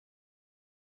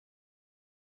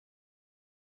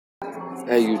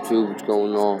Hey YouTube, what's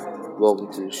going on?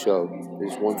 Welcome to the show.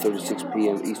 It's 1:36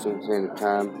 p.m. Eastern Standard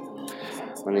Time.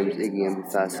 My name is Iggy,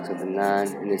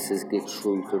 MB5679, and this is Get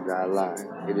Truth or Die Line.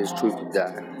 It is truth or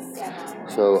die.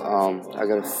 So, I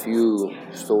got a few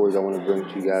stories I want to bring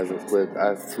to you guys real quick. I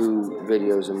have two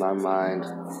videos in my mind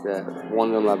that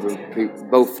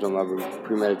both of them I've been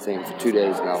premeditating for 2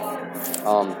 days now.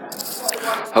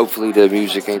 Hopefully the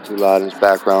music ain't too loud in this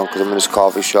background because I'm in this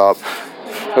coffee shop.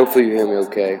 Hopefully you hear me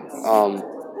okay.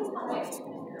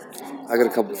 I got a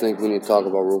couple things we need to talk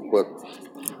about real quick.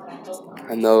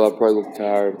 I know I probably look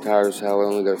tired. I'm tired as hell. I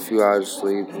only got a few hours of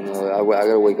sleep. I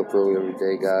gotta wake up early every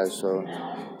day, guys. So,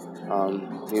 I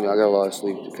got a lot of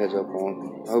sleep to catch up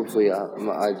on. Hopefully,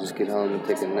 I just get home and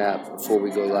take a nap before we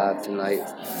go live tonight.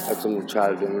 That's what I'm gonna try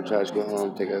to do. I'm gonna try to go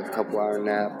home, take a couple-hour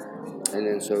nap, and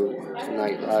then so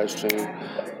tonight live stream,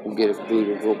 we'll get it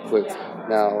booted real quick.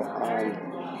 Now,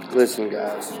 listen,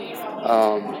 guys.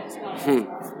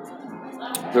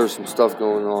 There's some stuff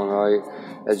going on, right?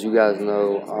 As you guys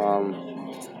know,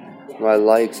 my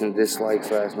likes and dislikes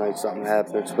last night, something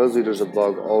happened. Supposedly there's a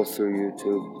bug all through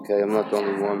YouTube, okay? I'm not the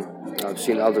only one. I've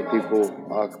seen other people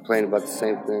complain about the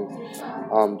same thing.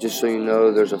 Just so you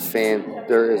know, there is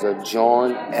a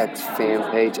John X fan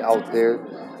page out there.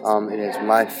 It has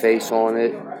my face on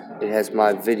it. It has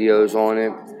my videos on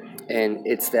it. And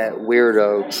it's that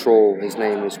weirdo troll. His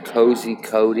name is Cozy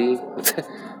Cody.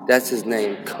 That's his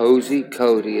name. Cozy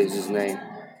Cody is his name.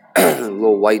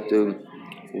 Little white dude.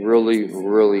 Really,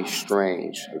 really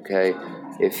strange, okay?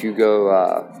 If you go,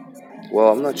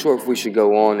 I'm not sure if we should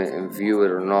go on it and view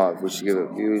it or not, if we should give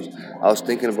it views. I was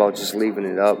thinking about just leaving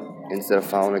it up instead of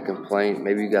filing a complaint.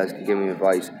 Maybe you guys can give me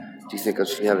advice. Do you think I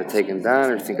should have it taken down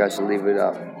or do you think I should leave it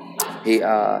up? He,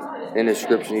 in the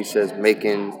description, he says,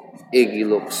 making Iggy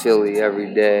look silly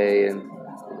every day, and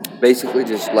basically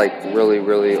just, like, really,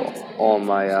 really on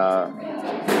my,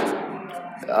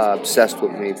 obsessed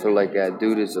with me for like that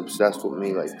dude is obsessed with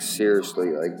me, like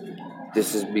seriously, like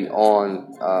this is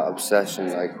beyond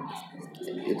obsession. Like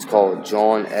it's called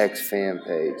John X fan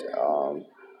page.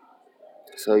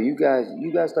 So you guys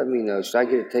let me know, should I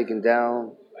get it taken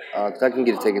down? Cause I can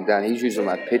get it taken down. He's using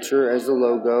my picture as the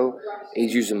logo.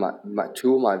 He's using my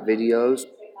two of my videos.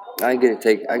 I can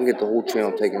get the whole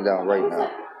channel taken down right now.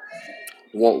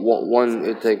 One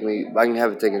it take me. I can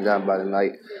have it taken down by the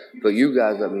night. But you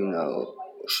guys let me know.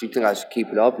 You think I should keep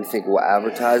it up? You think it will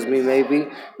advertise me? Maybe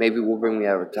it will bring me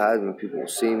advertisement. People will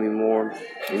see me more.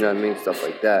 You know what I mean? Stuff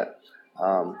like that.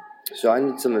 So I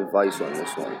need some advice on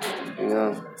this one. You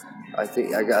know, I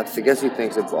guess he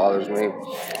thinks it bothers me.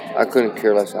 I couldn't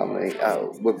care less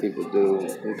what people do.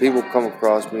 When people come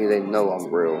across me, they know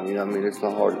I'm real. You know what I mean? It's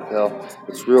not hard to tell.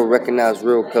 It's real. Recognize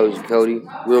real, Cozy Cody.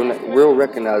 Real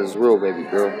recognizes real, baby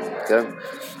girl. Okay.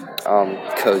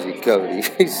 Cozy Cody.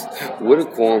 What a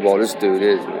cornball this dude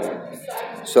is,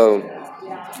 man. So,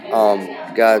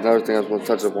 guys, another thing I was going to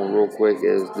touch up on real quick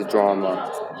is the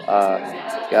drama.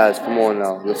 Guys, come on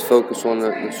now. Let's focus on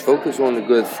the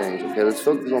good things. Okay, let's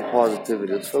focus on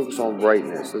positivity. Let's focus on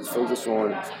brightness. Let's focus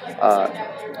on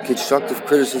constructive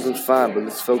criticism's fine, but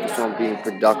let's focus on being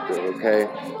productive. Okay,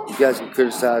 you guys can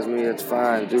criticize me. That's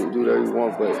fine. Do whatever you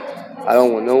want, but I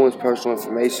don't want no one's personal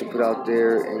information put out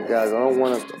there. And guys, I don't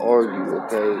want us to argue.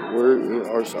 Okay, we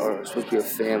are supposed to be a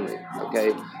family.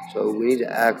 Okay, so we need to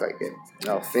act like it.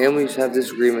 Now, families have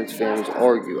disagreements, families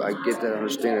argue. I get that, I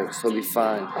understand it, it's totally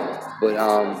fine. But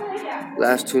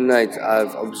last 2 nights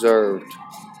I've observed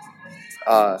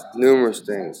numerous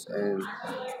things, and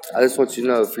I just want you to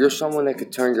know, if you're someone that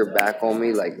can turn your back on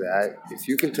me like that, if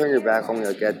you can turn your back on me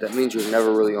like that, that means you're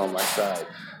never really on my side.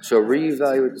 So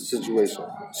reevaluate the situation.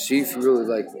 See if you really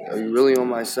like me. Are you really on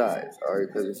my side? All right,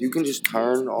 because if you can just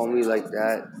turn on me like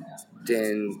that,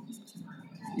 then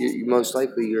you most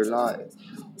likely you're not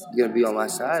gonna be on my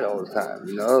side all the time,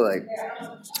 you know, like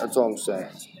that's all I'm saying.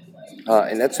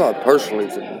 And that's not personally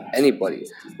to anybody.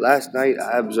 Last night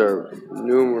I observed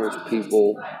numerous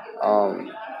people.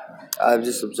 I've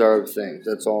just observed things.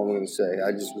 That's all I'm gonna say.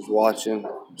 I just was watching,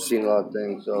 seeing a lot of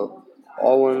things. So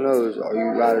all I want to know is, are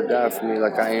you ride or die for me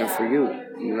like I am for you?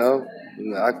 You know,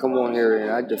 I come on here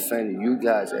and I defend you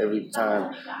guys every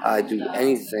time I do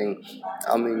anything.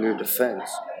 I'm in your defense.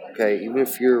 Okay, even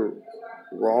if you're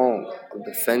wrong, I'm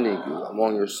defending you. I'm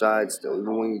on your side still,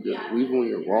 even when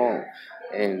you're wrong.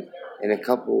 And in a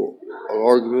couple of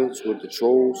arguments with the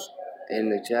trolls in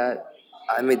the chat,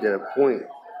 I made that a point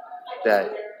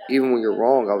that even when you're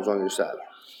wrong, I was on your side.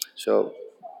 So,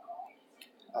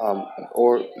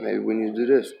 or maybe we need to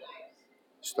do this: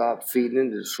 stop feeding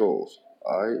into the trolls.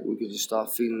 All right, we could just stop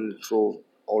feeding the trolls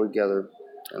altogether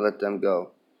and let them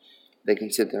go. They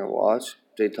can sit there and watch.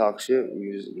 If they talk shit,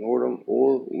 we just ignore them,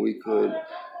 or we could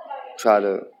try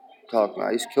to talk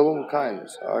nice, kill them with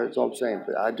kindness. All right, that's all I'm saying.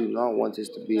 But I do not want this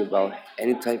to be about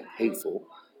any type of hateful.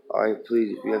 All right,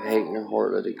 please, if you have hate in your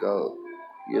heart, let it go.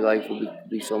 Your life will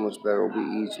be so much better. It will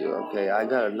be easier. Okay, I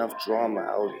got enough drama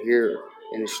out here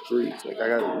in the streets. Like I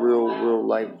got real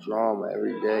life drama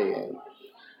every day, and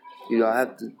I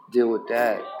have to deal with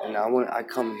that. And I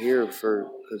come here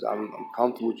because I'm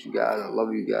comfortable with you guys. I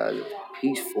love you guys. It's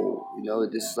peaceful.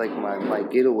 This is like my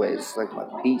getaway. It's like my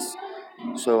peace.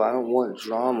 So I don't want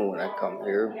drama when I come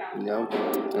here. And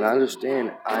I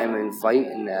understand I'm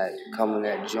inviting that coming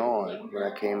at John when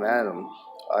I came at him.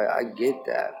 I get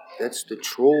that. That's the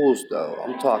trolls, though.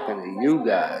 I'm talking to you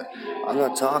guys. I'm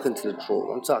not talking to the trolls.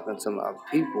 I'm talking to my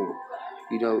people.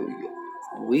 You know,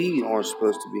 we aren't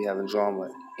supposed to be having drama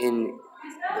in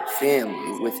the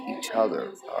family with each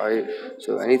other. All right.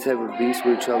 So any type of beef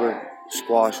with each other,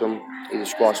 squash them. Either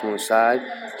squash them on the side,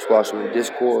 squash them in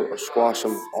Discord, or squash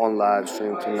them on live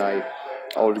stream tonight.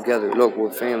 All together. Look,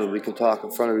 we're family. We can talk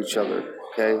in front of each other.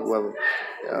 Okay. Whoever.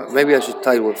 Maybe I should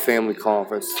title it family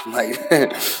conference. Like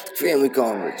family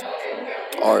conference.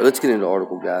 All right, let's get into the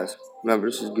article, guys. Remember,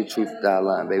 this is Good Truth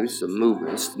Line, baby. This is a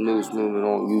movement. It's the newest movement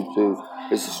on YouTube.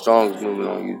 It's the strongest movement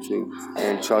on YouTube.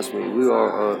 And trust me, we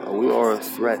are a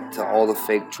threat to all the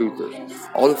fake truthers.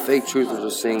 All the fake truthers are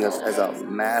seeing us as a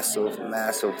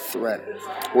massive threat.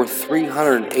 We're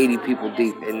 380 people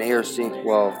deep, and they are seeing,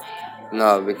 well,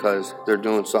 no, because they're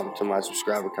doing something to my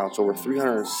subscriber count. So we're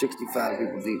 365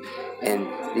 people deep, and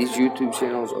these YouTube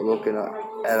channels are looking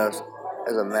at us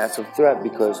as a massive threat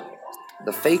because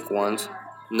the fake ones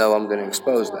know I'm going to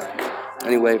expose them.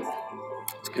 Anyway,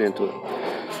 let's get into it.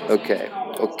 Okay.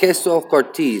 Ocasio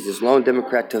Cortez is lone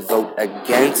Democrat to vote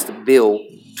against the bill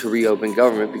to reopen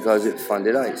government because it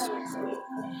funded ICE.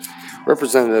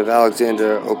 Representative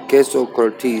Alexander Ocasio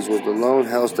Cortez was the lone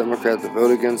House Democrat to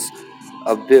vote against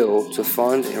a bill to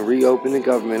fund and reopen the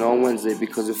government on Wednesday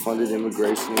because it funded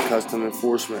immigration and custom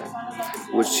enforcement,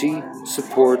 which she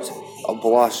supports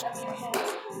abolition.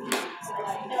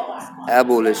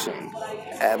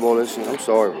 I'm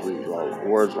sorry if we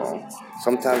words wrong.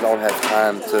 Sometimes I don't have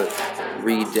time to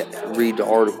read the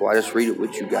article. I just read it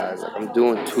with you guys. Like I'm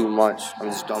doing too much.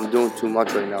 I'm doing too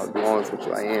much right now. To be honest with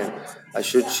you, I am. I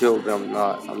should chill, but I'm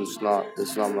not. I'm just not.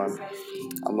 That's not my.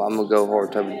 I'm gonna go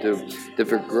hard type of dude.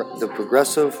 The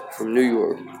progressive from New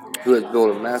York, who has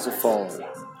built a massive following,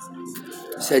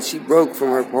 said she broke from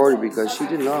her party because she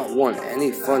did not want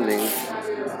any funding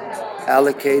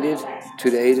allocated to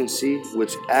the agency,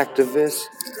 which activists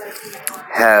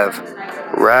have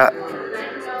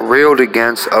railed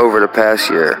against over the past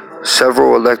year.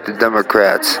 Several elected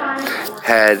Democrats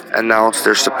had announced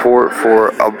their support for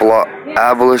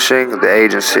abolishing the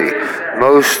agency.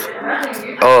 Most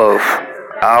of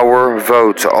our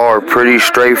votes are pretty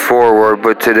straightforward,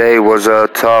 but today was a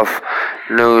tough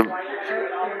noon.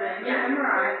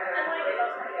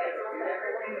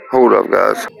 Hold up,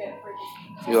 guys.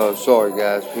 Yo, sorry,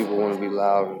 guys. People want to be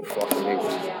loud and fucking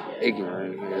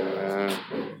ignorant here,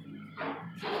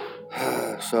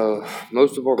 man. So,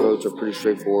 most of our votes are pretty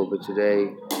straightforward, but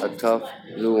today, a tough,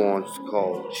 nuanced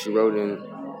call. She wrote in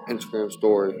Instagram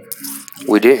story,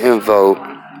 "We didn't vote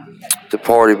the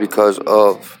party because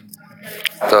of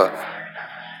the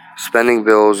spending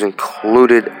bills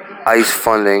included ICE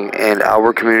funding, and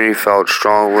our community felt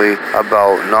strongly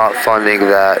about not funding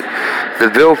that. The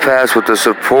bill passed with the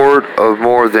support of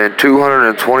more than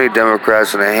 220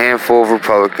 Democrats and a handful of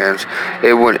Republicans.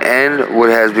 It would end what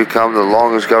has become the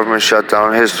longest government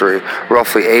shutdown in history.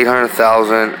 Roughly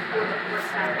 800,000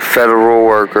 federal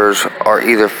workers are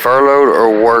either furloughed or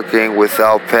working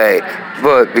without pay.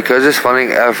 But because this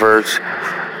funding efforts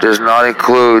does not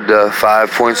include the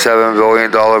 $5.7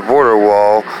 billion border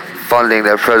wall funding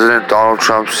that President Donald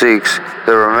Trump seeks,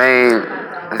 there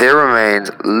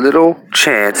remains little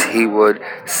chance he would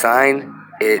sign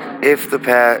it if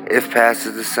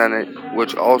passes the Senate,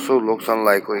 which also looks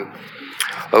unlikely."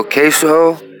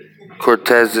 Ocasio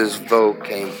Cortez's vote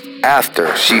came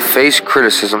after she faced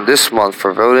criticism this month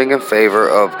for voting in favor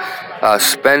of a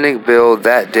spending bill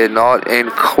that did not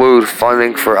include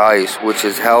funding for ICE, which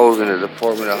is housed in the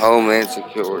Department of Homeland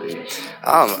Security.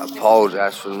 I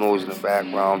apologize for the noise in the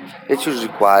background. It's usually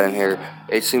quiet in here.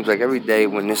 It seems like every day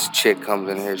when this chick comes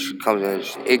in here, she comes in,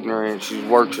 she's ignorant, she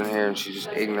works in here, and she's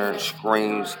just ignorant,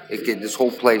 screams. This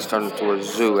whole place turns into a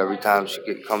zoo every time she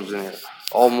comes in here.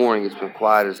 All morning it's been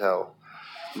quiet as hell.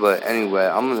 But anyway,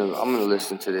 I'm gonna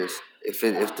listen to this. If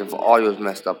the audio's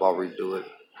messed up, I'll redo it.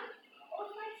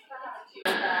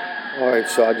 Alright,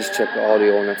 so I just checked the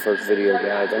audio on that first video,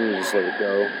 guys. I'm gonna just let it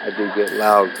go. I do get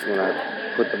loud when I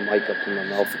put the mic up to my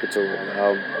mouth. It gets a little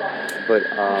loud. But,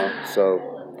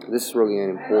 so, this is really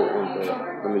important, but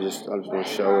I'm just going to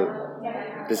show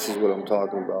it. This is what I'm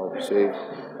talking about. See?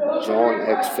 John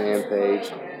X fan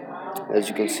page. As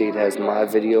you can see, it has my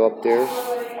video up there.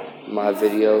 My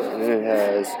video. And then it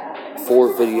has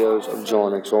 4 videos of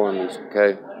jonxarmy's,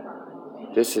 okay?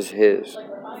 This is his.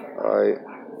 Alright?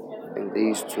 And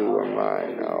these 2 are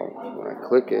mine. Now, when I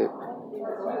click it,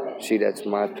 see, that's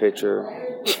my picture.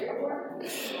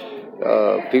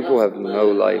 People have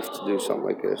no life to do something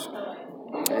like this.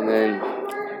 And then,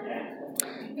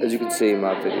 as you can see in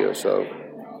my video, so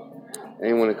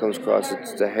anyone that comes across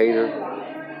it's a hater,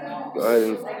 go ahead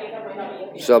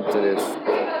and sub to this.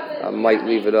 I might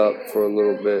leave it up for a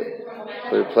little bit,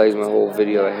 but it plays my whole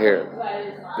video here.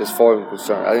 As far as I'm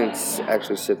concerned, I didn't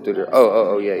actually sit through there.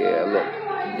 Oh, yeah,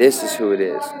 look. This is who it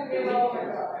is.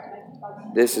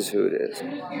 This is who it is.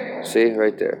 See,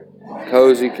 right there.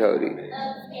 Cozy Cody.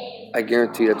 I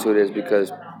guarantee that's who it is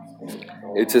because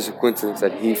it's just a coincidence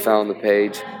that he found the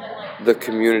page. The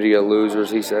community of losers,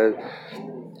 he said.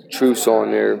 Truth's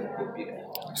on there.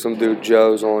 Some dude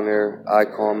Joe's on there. I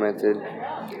commented.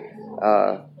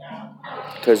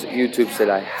 Because YouTube said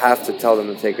I have to tell them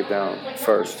to take it down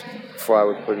first before I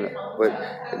would put it.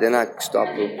 But then I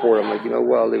stopped the report. I'm like, you know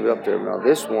what? I'll leave it up there. Now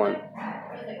this one,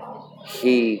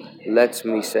 he lets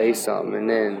me say something, and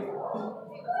then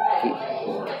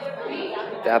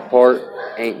that part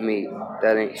ain't me.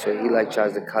 That ain't. So he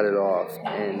tries to cut it off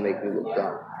and make me look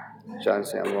dumb, trying to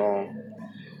say I'm wrong.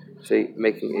 See,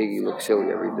 making Iggy look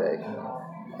silly every day.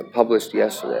 I published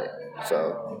yesterday.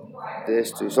 So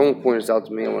this dude, someone pointed this out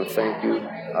to me. I want to thank you.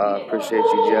 Appreciate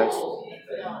you, Jess.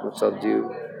 What's up, dude?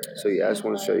 So yeah, I just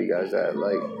want to show you guys that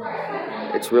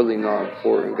it's really not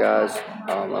important, guys.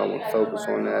 I don't want to focus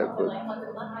on that, but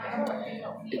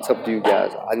it's up to you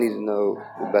guys. I need to know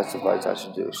the best advice I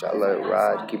should do. Should I let it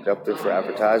ride, keep it up there for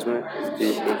advertisement?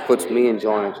 It puts me and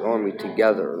jonxarmy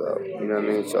together, though. You know what I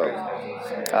mean?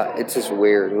 So it's just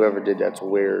weird. Whoever did that's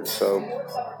weird. So,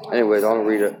 anyways, I'll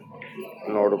read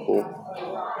an article.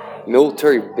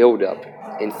 Military buildup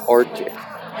in Arctic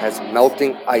as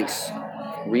melting ice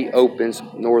reopens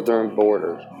northern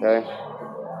borders. Okay.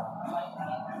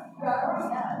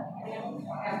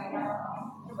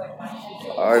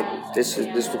 Alright, this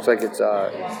looks like it's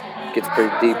gets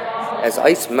pretty deep. As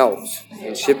ice melts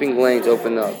and shipping lanes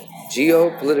open up,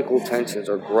 geopolitical tensions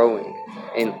are growing,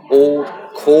 and old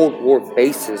Cold War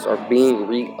bases are being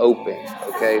reopened.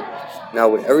 Okay, now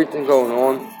with everything going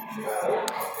on,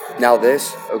 now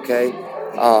this, okay,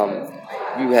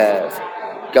 you have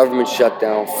government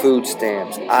shutdown, food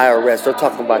stamps, IRS. They're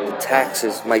talking about the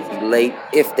taxes might be late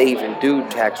if they even do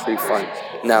tax refunds.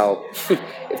 Now,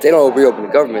 if they don't reopen the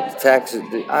government, the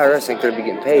IRS ain't going to be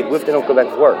getting paid. What if they don't go back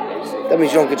to work? That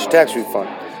means you don't get your tax refund.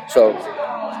 So,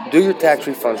 do your tax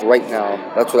refunds right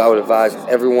now. That's what I would advise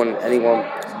everyone, anyone.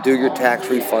 Do your tax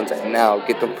refunds now.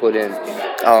 Get them put in.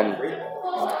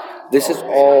 This is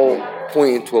all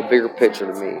pointing to a bigger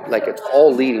picture to me. Like, it's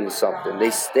all leading to something. They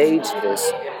staged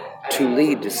this to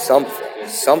lead to something.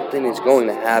 Something is going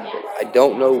to happen. I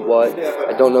don't know what.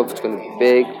 I don't know if it's going to be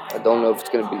big. I don't know if it's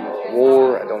going to be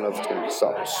war. I don't know if it's going to be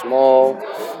something small.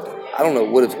 I don't know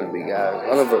what it's going to be, guys.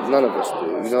 None of us do.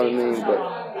 You know what I mean?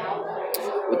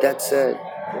 But with that said,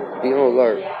 be on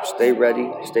alert. Stay ready.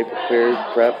 Stay prepared.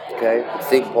 Prep. Okay?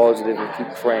 Think positive and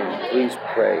keep praying. Please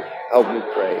pray. Help me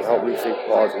pray. Help me think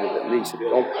positive at least. If you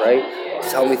don't pray,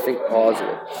 just help me think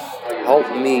positive. Help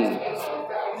me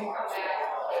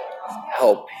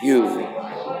help you,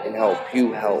 and help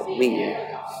you help me,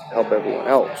 help everyone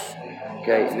else.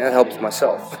 Okay? And that helps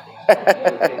myself.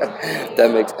 If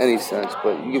that makes any sense.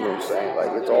 But you get what I'm saying.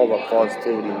 Like, it's all about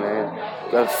positivity, man.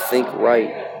 You gotta think right.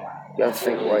 You gotta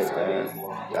think right, man.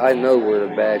 I know where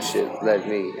the bad shit led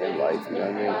me in life, you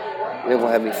know what I mean? It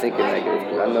won't have me thinking negative,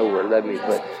 because I know where it led me.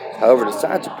 But, however, the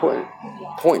signs are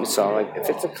pointing to something. Like, if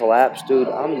it's a collapse, dude,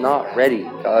 I'm not ready,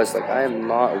 guys. Like, I am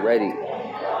not ready.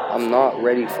 I'm not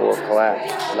ready for a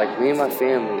collapse. Like, me and my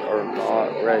family are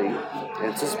not ready.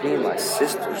 And it's just me and my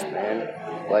sisters, man.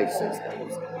 Like,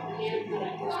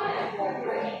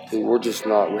 dude, we're just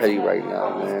not ready right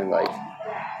now, man. Like,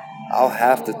 I'll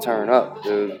have to turn up,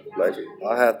 dude. Like,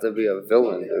 I'll have to be a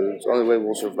villain, dude. It's the only way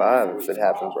we'll survive if it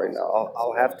happens right now.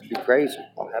 I'll have to be crazy.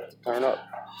 I'll have to turn up.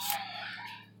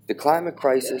 The climate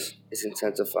crisis is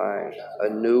intensifying. A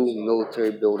new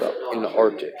military buildup in the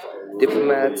Arctic.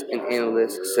 Diplomats and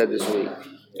analysts said this week,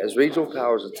 as regional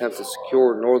powers attempt to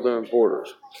secure northern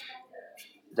borders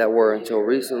that were until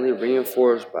recently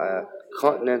reinforced by a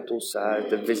continental-sized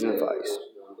division of ice.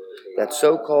 That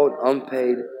so-called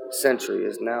unpaid century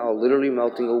is now literally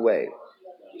melting away.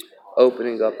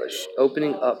 opening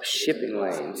up shipping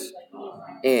lanes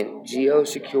and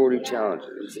geosecurity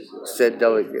challenges, said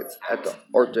delegates at the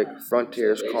Arctic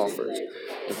Frontiers Conference.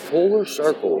 The Polar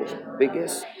Circle's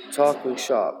biggest talking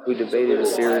shop, who debated a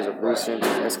series of recent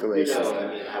escalations.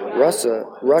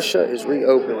 Russia is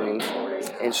reopening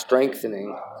and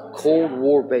strengthening Cold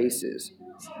War bases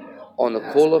on the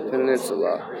Kola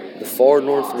Peninsula, the far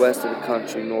northwest of the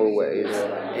country. Norway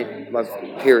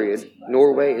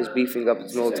is beefing up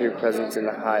its military presence in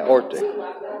the high Arctic.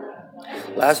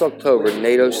 Last October,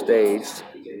 NATO staged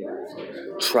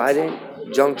Trident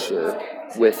Juncture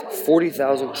with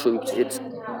 40,000 troops, its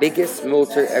biggest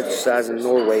military exercise in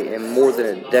Norway in more than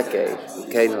a decade.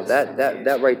 Okay, now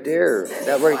that right there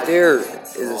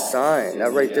is a sign.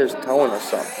 That right there is telling us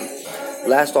something.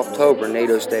 Last October,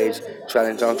 NATO staged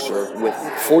Trident Juncture with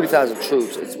 40,000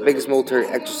 troops, its biggest military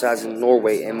exercise in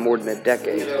Norway in more than a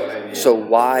decade. So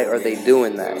why are they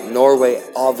doing that? Norway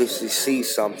obviously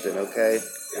sees something, okay?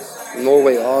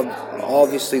 Norway,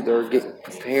 obviously, they're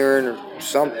preparing or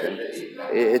something.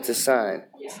 It's a sign.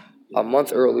 A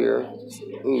month earlier,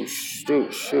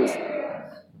 shoot.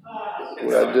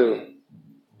 What'd I do?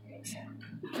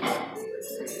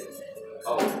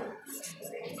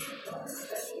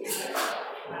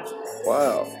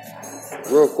 Wow.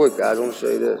 Real quick, guys, I want to show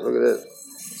you this. Look at this.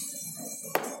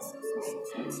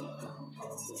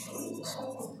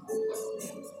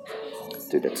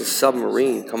 Dude, that's a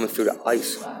submarine coming through the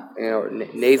ice.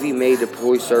 Navy may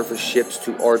deploy surface ships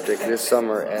to Arctic this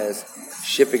summer as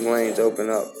shipping lanes open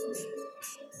up.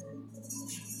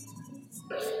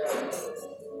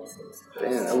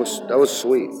 Damn, that was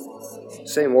sweet.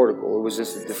 Same article. It was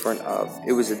just a different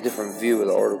view of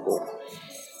the article.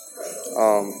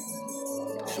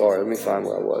 Sorry, let me find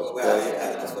where I was.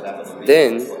 Okay?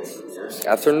 Then,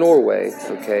 after Norway,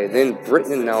 then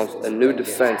Britain announced a new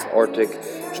defense Arctic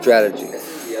strategy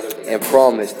and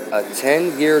promised a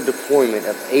 10-year deployment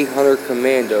of 800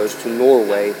 commandos to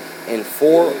Norway and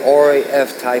 4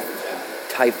 RAF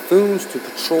Typhoons to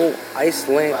patrol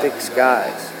Icelandic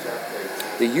skies.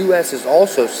 The U.S. is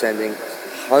also sending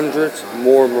hundreds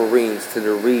more Marines to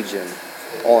the region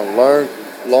on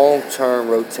long-term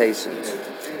rotations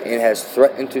and has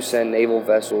threatened to send naval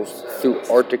vessels through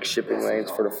Arctic shipping lanes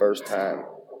for the first time.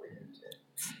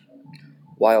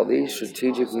 While these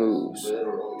strategic moves,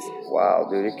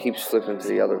 it keeps flipping to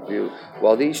the other view.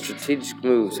 While these strategic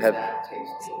moves have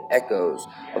echoes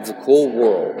of the Cold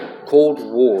War,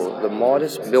 the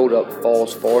modest buildup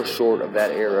falls far short of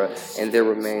that era, and there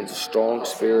remains a strong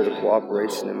spirit of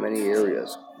cooperation in many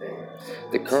areas.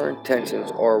 The current tensions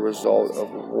are a result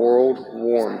of a world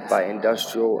warmed by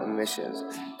industrial emissions.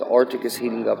 The Arctic is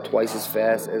heating up twice as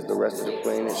fast as the rest of the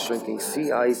planet, shrinking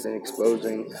sea ice and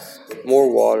exposing more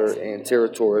water and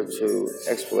territory to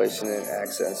exploration and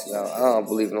access. Now, I don't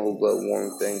believe in the whole global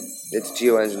warming thing. It's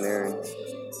geoengineering.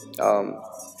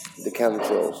 The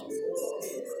chemtrails.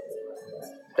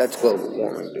 That's global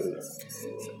warming, dude.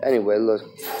 Anyway, look.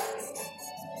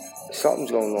 Something's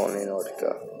going on in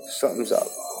Antarctica. Something's up.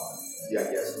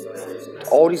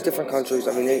 All these different countries,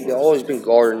 they've always been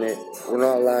guarding it. We're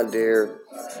not allowed there.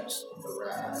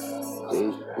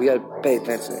 Dude, we gotta pay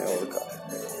attention to Antarctica.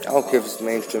 I don't care if it's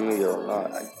mainstream media or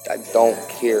not. I don't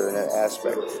care in that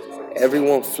aspect.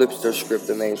 Everyone flips their script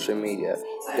to mainstream media.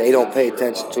 They don't pay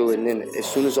attention to it, and then as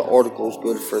soon as the article is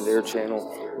good for their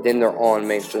channel, then they're on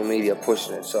mainstream media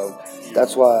pushing it. So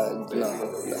that's why,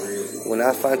 when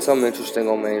I find something interesting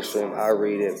on mainstream, I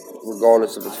read it,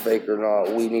 regardless if it's fake or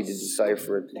not. We need to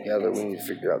decipher it together. We need to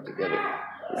figure it out together.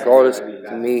 Regardless,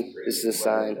 to me, this is a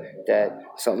sign that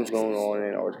something's going on in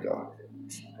Antarctica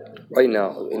right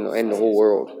now, in the whole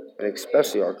world, and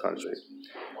especially our country.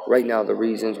 Right now, the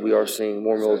reasons we are seeing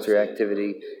more military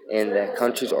activity and that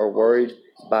countries are worried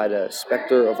by the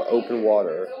specter of open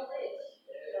water.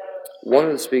 One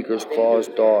of the speakers, Klaus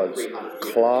Dawes,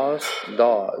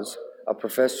 a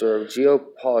professor of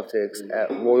geopolitics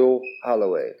at Royal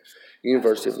Holloway,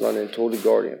 University of London, told The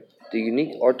Guardian, the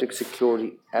unique Arctic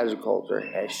security agriculture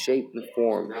has shape and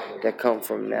form that come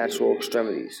from natural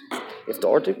extremities. If the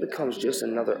Arctic becomes just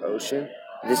another ocean,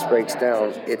 this breaks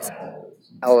down its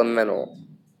elemental.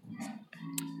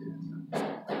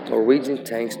 Norwegian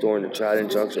tanks during the Trident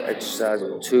Juncture exercise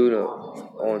on 2.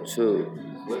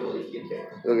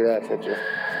 Look at that picture.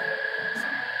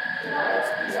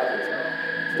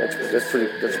 That's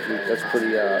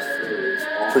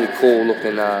pretty cool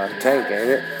looking tank, ain't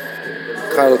it?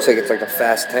 Kind of looks like it's like a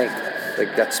fast tank,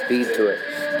 like got speed to it.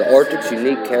 The Arctic's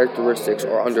unique characteristics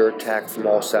are under attack from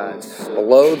all sides.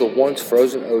 Below, the once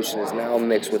frozen ocean is now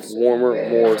mixed with warmer,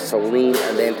 more saline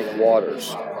Atlantic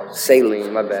waters.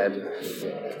 saline, my bad.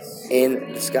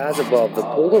 In the skies above, the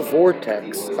polar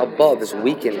vortex above is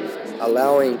weakening,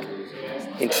 allowing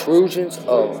intrusions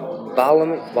of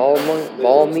balmy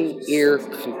air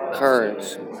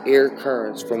currents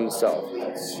from the south.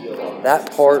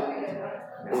 That part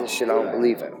is the shit I don't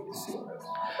believe in.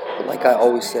 But like I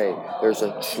always say, there's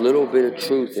a little bit of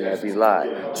truth in every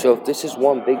lie. So if this is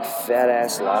one big fat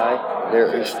ass lie,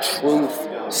 there is truth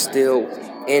still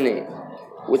in it.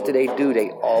 What do? They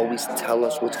always tell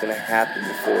us what's going to happen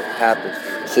before it happens.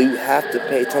 So you have to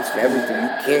pay attention to everything. You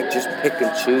can't just pick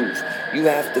and choose. You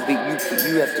have to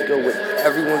go with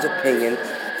everyone's opinion,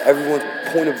 everyone's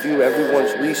point of view,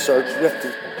 everyone's research. You have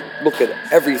to look at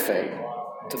everything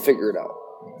to figure it out.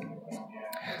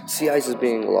 Sea ice is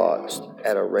being lost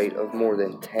at a rate of more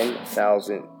than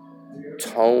 10,000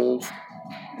 tons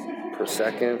per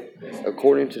second,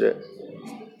 according to the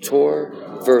Tor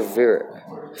Furvik,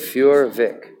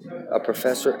 a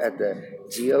professor at the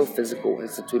Geophysical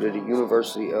Institute at the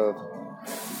University of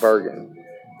Bergen.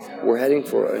 We're heading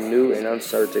for a new and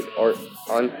uncertain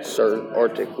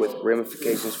Arctic with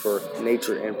ramifications for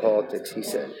nature and politics, he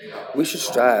said. We should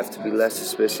strive to be less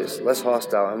suspicious, less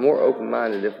hostile, and more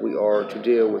open-minded if we are to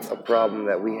deal with a problem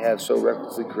that we have so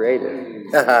recklessly created.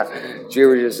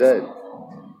 Jerry just said.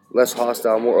 Less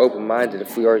hostile, more open-minded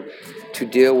if we are to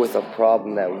deal with a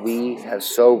problem that we have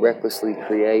so recklessly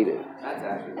created.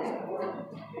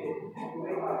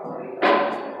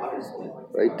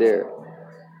 Right there.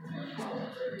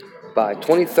 By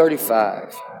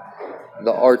 2035,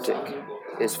 the Arctic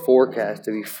is forecast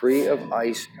to be free of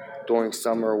ice during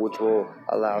summer, which will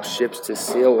allow ships to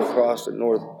sail across the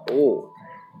North Pole.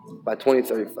 By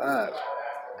 2035.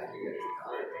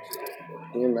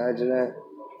 Can you imagine that?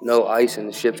 No ice and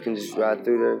the ships can just ride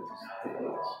through there.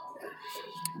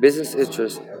 Business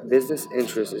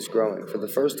interest is growing. For the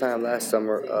first time last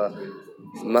summer, a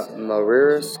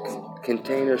Mauritius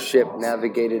container ship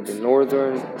navigated the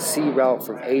northern sea route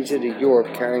from Asia to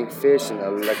Europe carrying fish and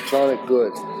electronic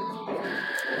goods.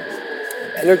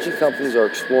 Energy companies are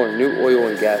exploring new oil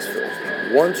and gas fields.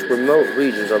 Once remote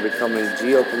regions are becoming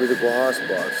geopolitical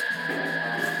hotspots.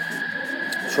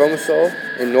 Tromsø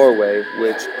in Norway,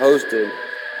 which hosted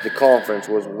the conference,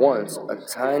 was once a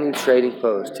tiny trading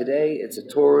post. Today, it's a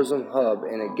tourism hub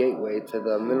and a gateway to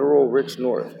the mineral-rich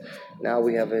north. Now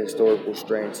we have a historical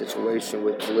strained situation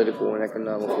with political and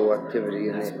economical activity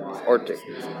in the Arctic.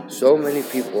 So many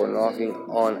people are knocking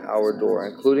on our door,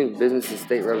 including business and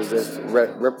state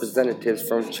representatives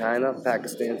from China,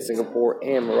 Pakistan, Singapore,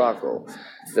 and Morocco.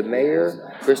 The mayor,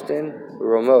 Kristen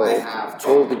Romo,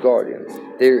 told The Guardian,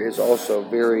 there is also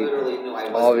very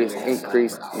obvious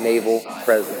increased naval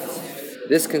presence.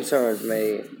 This concerns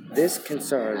many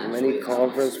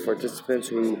conference participants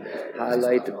who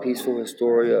highlight the peaceful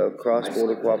history of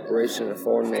cross-border cooperation in the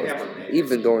far north,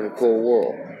 even during the Cold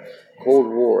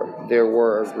War. There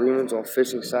were agreements on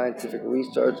fishing, scientific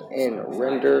research, and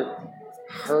render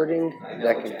herding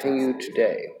that continue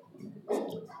today.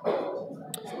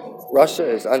 Russia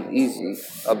is uneasy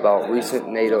about recent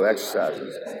NATO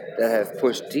exercises that have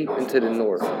pushed deep into the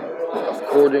north,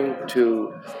 according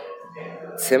to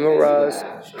Timoraz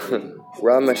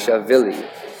Ramishvili,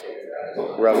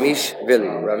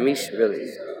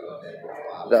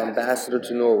 the ambassador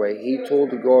to Norway. He told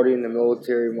The Guardian the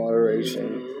military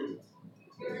modernization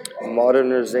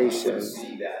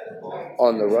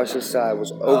on the Russian side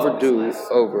was overdue.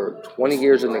 Over 20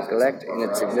 years of neglect, and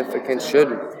its significance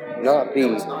should not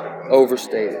be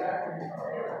overstated.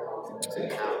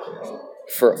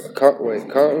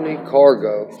 Currently,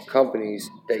 cargo companies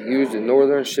that use the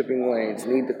northern shipping lanes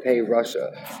need to pay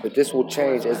Russia, but this will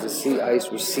change as the sea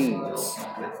ice recedes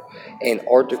and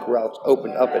Arctic routes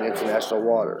open up in international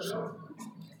waters.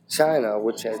 China,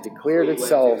 which has declared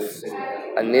itself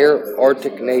a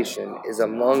near-Arctic nation, is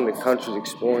among the countries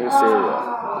exploring this area.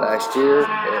 Last year,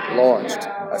 it launched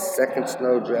a second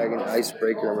Snow Dragon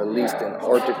icebreaker and released an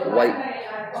Arctic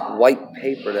white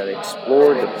paper that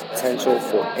explored the potential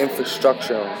for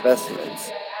infrastructure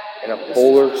investments in a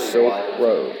polar Silk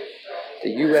Road.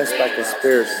 The U.S.,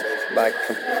 by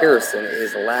comparison,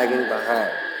 is lagging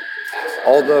behind.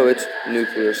 Although its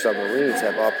nuclear submarines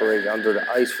have operated under the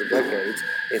ice for decades,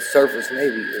 its surface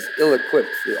navy is ill-equipped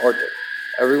for the Arctic.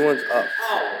 Everyone's up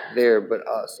there but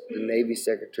us, the Navy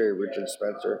Secretary Richard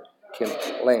Spencer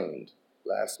complained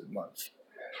last month.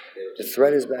 The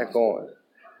threat is back on.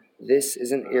 This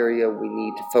is an area we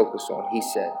need to focus on, he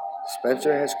said.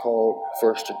 Spencer has called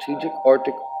for a strategic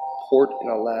Arctic port in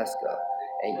Alaska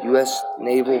and U.S.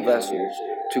 naval vessels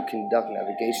to conduct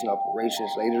navigation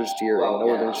operations later this year in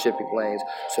northern shipping lanes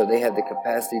so they have the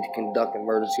capacity to conduct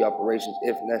emergency operations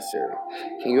if necessary.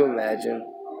 Can you imagine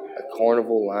a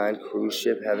Carnival Line cruise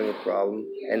ship having a problem,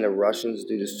 and the Russians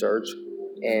do the search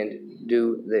and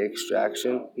do the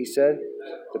extraction, he said.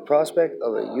 The prospect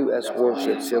of a U.S.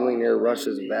 warship sailing near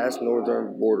Russia's vast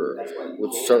northern border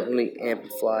would certainly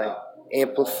amplify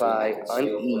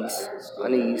unease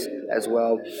as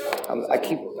well. I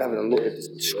keep having to look at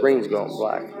the screens going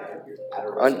black.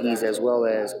 Unease as well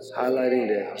as highlighting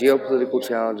the geopolitical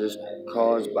challenges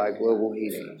caused by global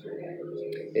heating.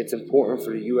 It's important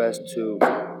for the U.S. to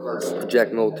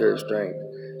project military strength,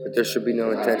 but there should be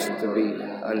no intention to be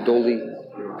unduly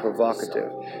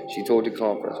provocative, she told the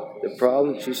conference. The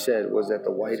problem, she said, was that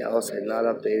the White House had not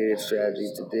updated its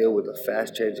strategy to deal with a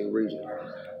fast-changing region.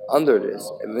 Under this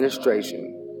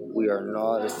administration, we are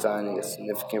not assigning a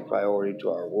significant priority to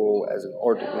our role as an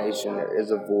Arctic nation. There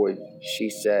is a void, she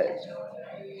said.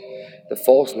 The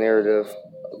false narrative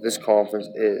of this conference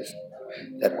is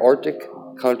that Arctic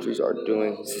countries are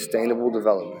doing sustainable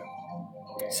development,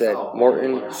 said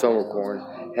Martin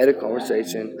Sommerkorn, head of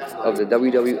conversation of the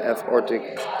WWF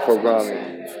Arctic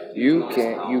Programming. You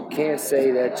can't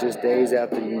say that just days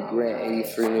after you grant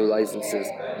 83 new licenses.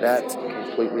 That's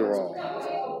completely wrong.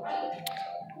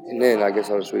 And then I guess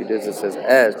I'll just read this. It says,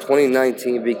 as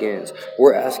 2019 begins,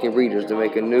 we're asking readers to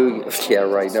make a new... Yeah,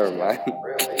 right, never mind.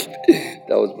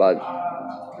 That was about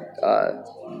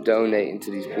donating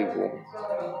to these people.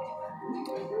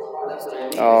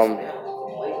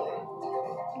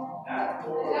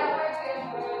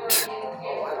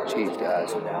 Jeez,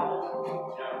 guys.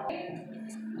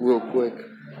 Real quick,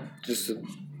 just had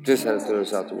to throw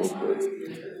this out there real quick.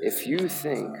 If you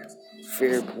think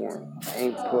fair porn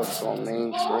ain't pushed on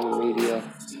mainstream media,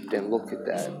 then look at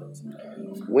that.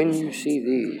 When you see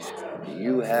these,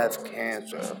 you have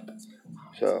cancer.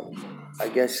 So, I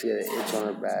guess she had an itch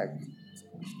on her back.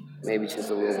 Maybe just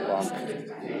a little bump.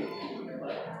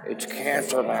 It's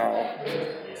cancer now.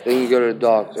 Then you go to the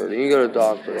doctor.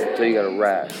 Until you got a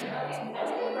rash.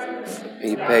 And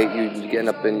you get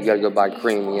up and you got to go buy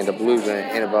cream. You end up losing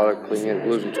antibiotic cream. You end up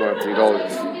losing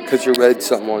 $250 because you read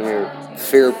something on here.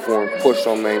 Fair porn pushed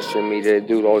on mainstream media. They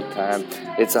do it all the time.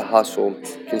 It's a hustle.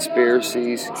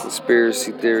 Conspiracy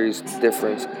theories,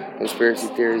 difference. Conspiracy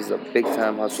theories is a big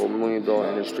time hustle, $1 million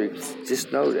industry.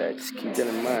 Just know that. Just keep that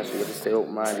in mind. So you have to stay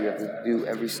open minded. You have to do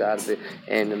every side of it.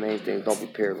 And the main thing, don't be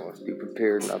paranoid. Be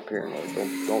prepared, not paranoid.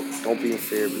 Don't be in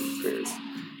fear. Be prepared.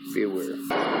 Be aware.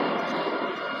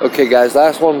 Okay, guys.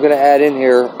 Last one I'm gonna add in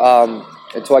here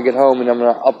until I get home, and I'm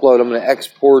gonna upload. I'm gonna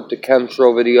export the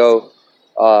chemtrail video.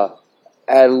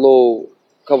 Add a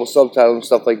couple subtitles and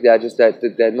stuff like that. Just that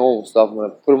normal stuff. I'm gonna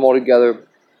put them all together.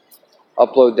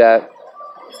 Upload that.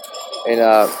 And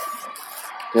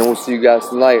then we'll see you guys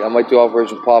tonight. I might do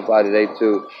Operation Popeye today,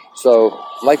 too. So,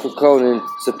 Michael Cohen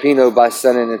subpoenaed by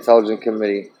Senate Intelligence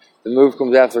Committee. The move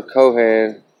comes after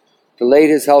Cohen delayed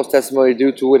his health testimony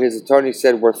due to what his attorney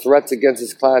said were threats against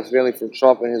his client's family from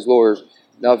Trump and his lawyers.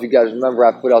 Now, if you guys remember,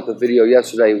 I put out the video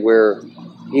yesterday where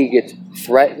he gets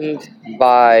threatened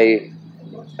by...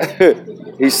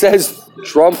 he says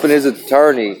Trump and his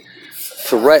attorney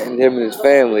threatened him and his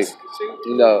family.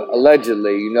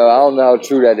 Allegedly. I don't know how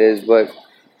true that is, but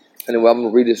anyway, I'm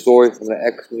going to read the story. I'm going to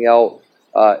X me out.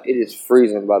 It is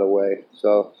freezing, by the way.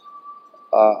 So,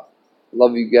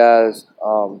 love you guys.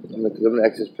 I'm going to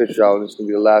X this picture out, and it's going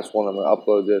to be the last one. I'm going to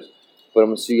upload this. But I'm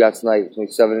going to see you guys tonight between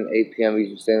 7 and 8 p.m.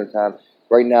 Eastern Standard Time.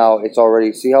 Right now, it's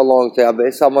already, see how long it takes.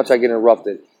 It's how much I get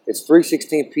interrupted. It's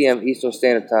 3:16 p.m. Eastern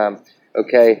Standard Time,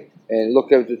 okay? And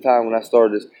look at the time when I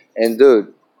started this. And,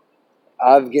 dude,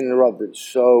 I've getting interrupted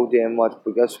so damn much,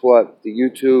 but guess what? The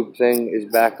YouTube thing is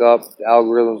back up. The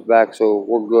algorithm's back, so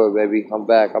we're good, baby. I'm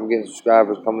back. I'm getting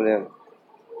subscribers coming in.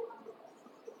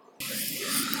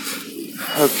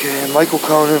 Okay, Michael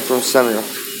Cohen from Senate.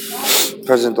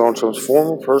 President Donald Trump's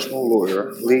former personal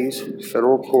lawyer leaves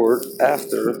federal court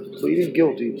after pleading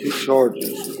guilty to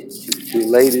charges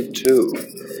related to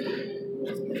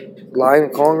lying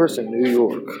to Congress in New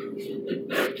York.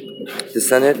 The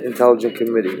Senate Intelligence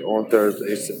Committee on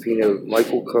Thursday subpoenaed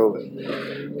Michael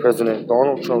Cohen, President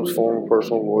Donald Trump's former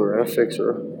personal lawyer and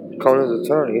fixer. Cohen's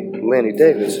attorney, Lanny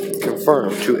Davis,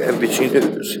 confirmed to NBC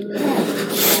News.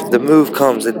 The move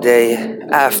comes a day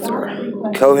after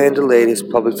Cohen delayed his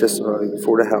public testimony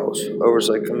before the House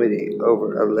Oversight Committee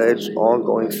over alleged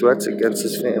ongoing threats against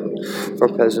his family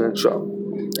from President Trump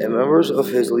and members of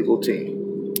his legal team.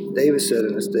 Davis said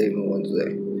in a statement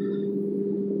Wednesday.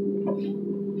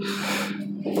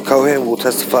 Cohen will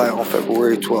testify on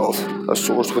February 12th, a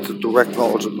source with a direct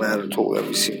knowledge of the matter told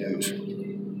NBC News.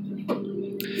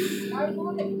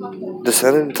 The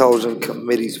Senate Intelligence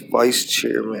Committee's Vice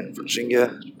Chairman,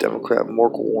 Virginia Democrat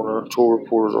Mark Warner, told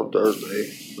reporters on Thursday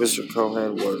Mr.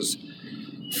 Cohen was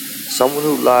Someone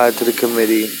who lied to the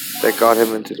committee that got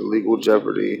him into the legal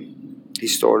jeopardy he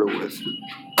started with.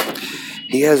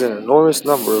 He has an enormous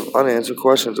number of unanswered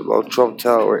questions about Trump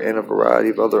Tower and a variety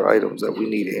of other items that we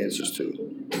need answers to.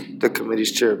 The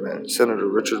committee's chairman, Senator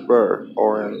Richard Burr,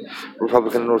 RN,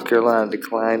 Republican of North Carolina,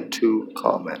 declined to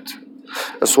comment.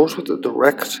 A source with a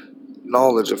direct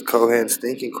knowledge of Cohen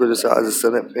stinking criticized the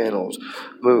Senate panel's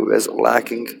move as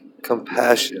lacking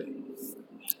compassion.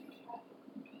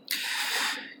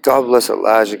 God bless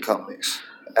Elijah Cummings,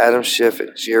 Adam Schiff,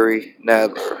 and Jerry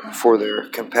Nadler for their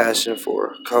compassion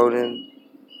for Cohen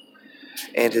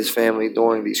and his family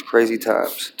during these crazy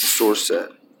times, the source said,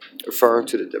 referring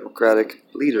to the Democratic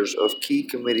leaders of key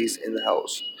committees in the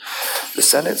House. The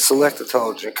Senate Select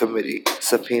Intelligence Committee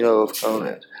subpoena of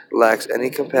Cohen lacks any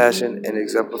compassion and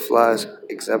exemplifies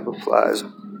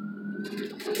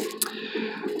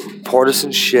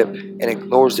partisanship and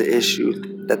ignores the issue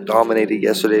that dominated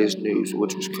yesterday's news,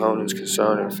 which was Conan's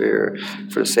concern and fear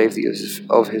for the safety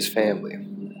of his family.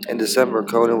 In December,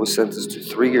 Cohen was sentenced to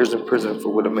 3 years in prison for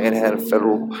what a Manhattan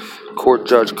federal court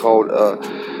judge called a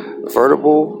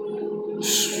veritable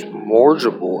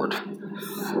smorgasbord.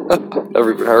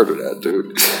 Never even heard of that,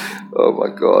 dude. Oh my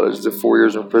god, I just did 4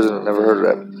 years in prison. I never heard of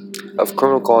that. Of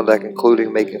criminal conduct,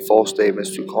 including making false statements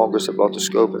to Congress about the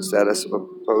scope and status of a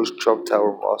proposed Trump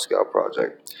Tower Moscow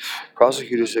project.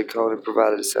 Prosecutors said Cohen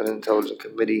provided the Senate Intelligence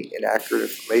Committee inaccurate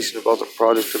information about the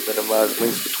project to minimize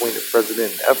links between the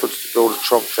president and efforts to build a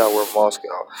Trump Tower in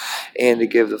Moscow, and to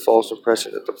give the false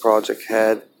impression that the project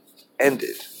had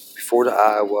ended before the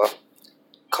Iowa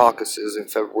caucuses in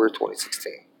February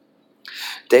 2016.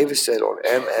 Davis said on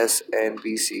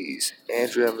MSNBC's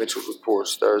Andrea Mitchell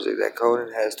reports Thursday that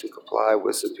Cohen has to comply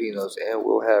with subpoenas and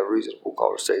will have reasonable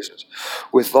conversations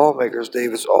with lawmakers.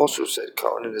 Davis also said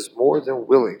Cohen is more than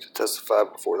willing to testify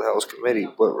before the House committee,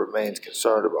 but remains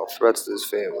concerned about threats to his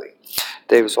family.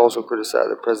 Davis also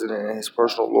criticized the president and his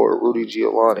personal lawyer, Rudy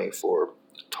Giuliani, for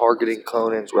targeting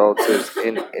Cohen's relatives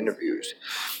in interviews.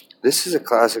 This is a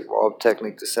classic mob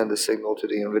technique to send a signal to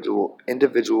the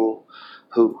individual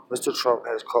who Mr. Trump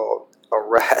has called a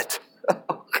rat.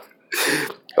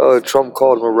 Trump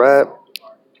called him a rat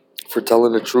for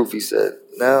telling the truth, he said.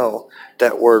 Now,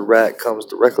 that word rat comes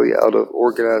directly out of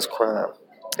organized crime.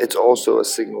 It's also a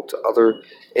signal to other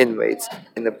inmates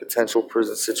in a potential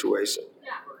prison situation.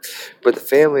 But the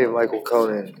family of Michael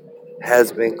Cohen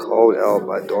has been called out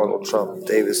by Donald Trump,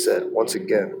 Davis said. Once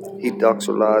again, he ducks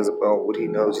or lies about what he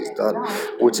knows he's done,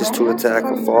 which is to attack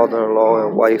a father-in-law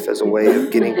and wife as a way of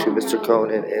getting to Mr.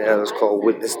 Cohen, and that is called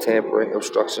witness tampering,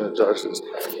 obstruction of justice.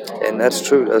 And that's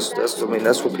true. That's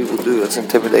what people do. That's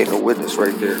intimidating a witness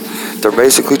right there. They're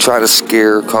basically trying to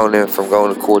scare Cohen from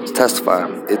going to court to testify.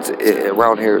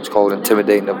 Around here, it's called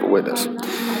intimidating of a witness.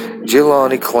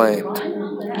 Giuliani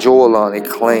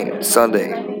claimed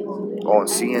Sunday on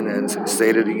CNN's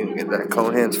State of the Union that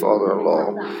Cohen's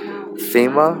father-in-law,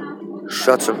 Fema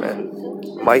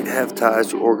Schutzerman, might have ties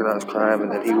to organized crime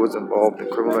and that he was involved in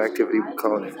criminal activity with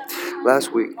Cohen.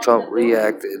 Last week, Trump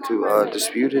reacted to a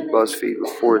disputed BuzzFeed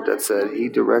report that said he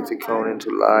directed Cohen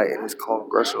to lie in his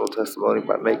congressional testimony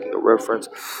by making a reference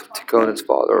to Cohen's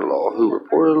father-in-law, who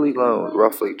reportedly loaned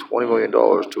roughly $20 million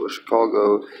to a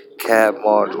Chicago cab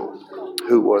module,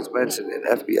 who was mentioned in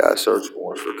FBI search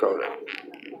warrants for Cohen.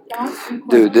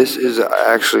 Dude, this is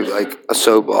actually like a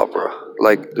soap opera.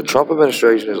 Like, the Trump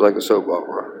administration is like a soap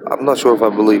opera. I'm not sure if I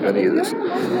believe any of this.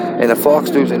 In a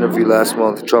Fox News interview last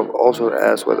month, Trump also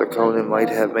asked whether Cohen might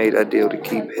have made a deal to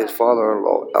keep his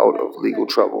father-in-law out of legal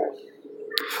trouble.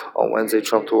 On Wednesday,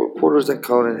 Trump told reporters that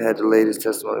Cohen had delayed his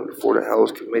testimony before the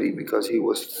House committee because he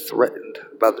was threatened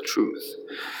by the truth.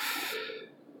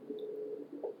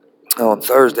 On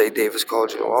Thursday, Davis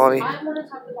called Giuliani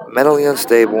mentally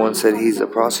unstable and said he's a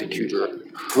prosecutor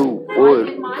who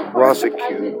would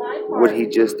prosecute what he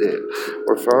just did,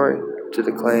 referring to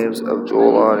the claims of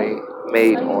Giuliani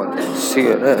made on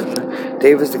CNN.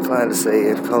 Davis declined to say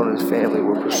if Cohen's family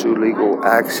would pursue legal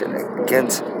action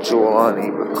against Giuliani,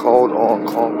 but called on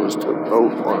Congress to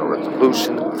vote on a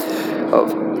resolution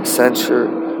of censure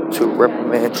to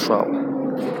reprimand Trump.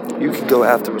 You can go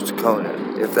after Mr. Cohen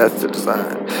if that's the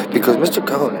design, because Mr.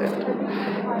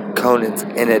 Conan's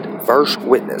an adverse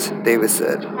witness, Davis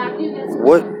said.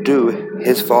 What do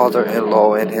his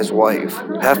father-in-law and his wife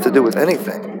have to do with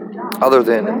anything other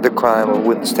than the crime of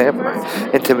witness tampering,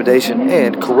 intimidation,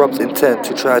 and corrupt intent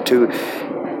to try to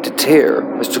deter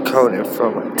Mr. Cohen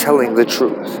from telling the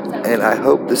truth? And I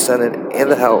hope the Senate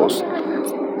and the House,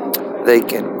 they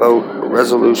can vote a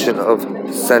resolution of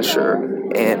censure,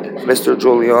 and Mr.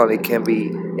 Giuliani can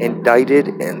be indicted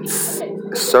and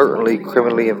certainly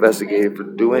criminally investigated for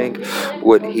doing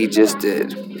what he just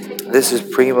did. This is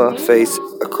prima facie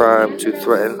a crime to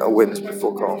threaten a witness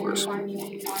before Congress.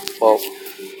 Well,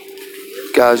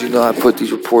 guys, I put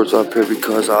these reports up here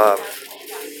because,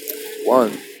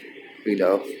 one,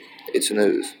 it's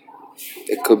news.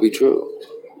 It could be true.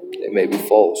 It may be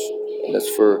false. And that's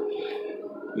for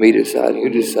me to decide, you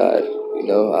decide.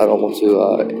 I don't want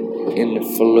to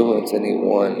influence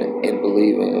anyone in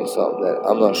believing in something that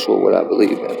I'm not sure what I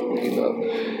believe in,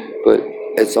 But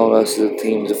it's on us as a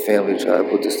team, as a family, to try to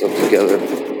put this stuff together.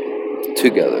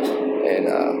 And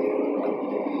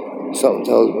something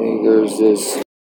tells me there's this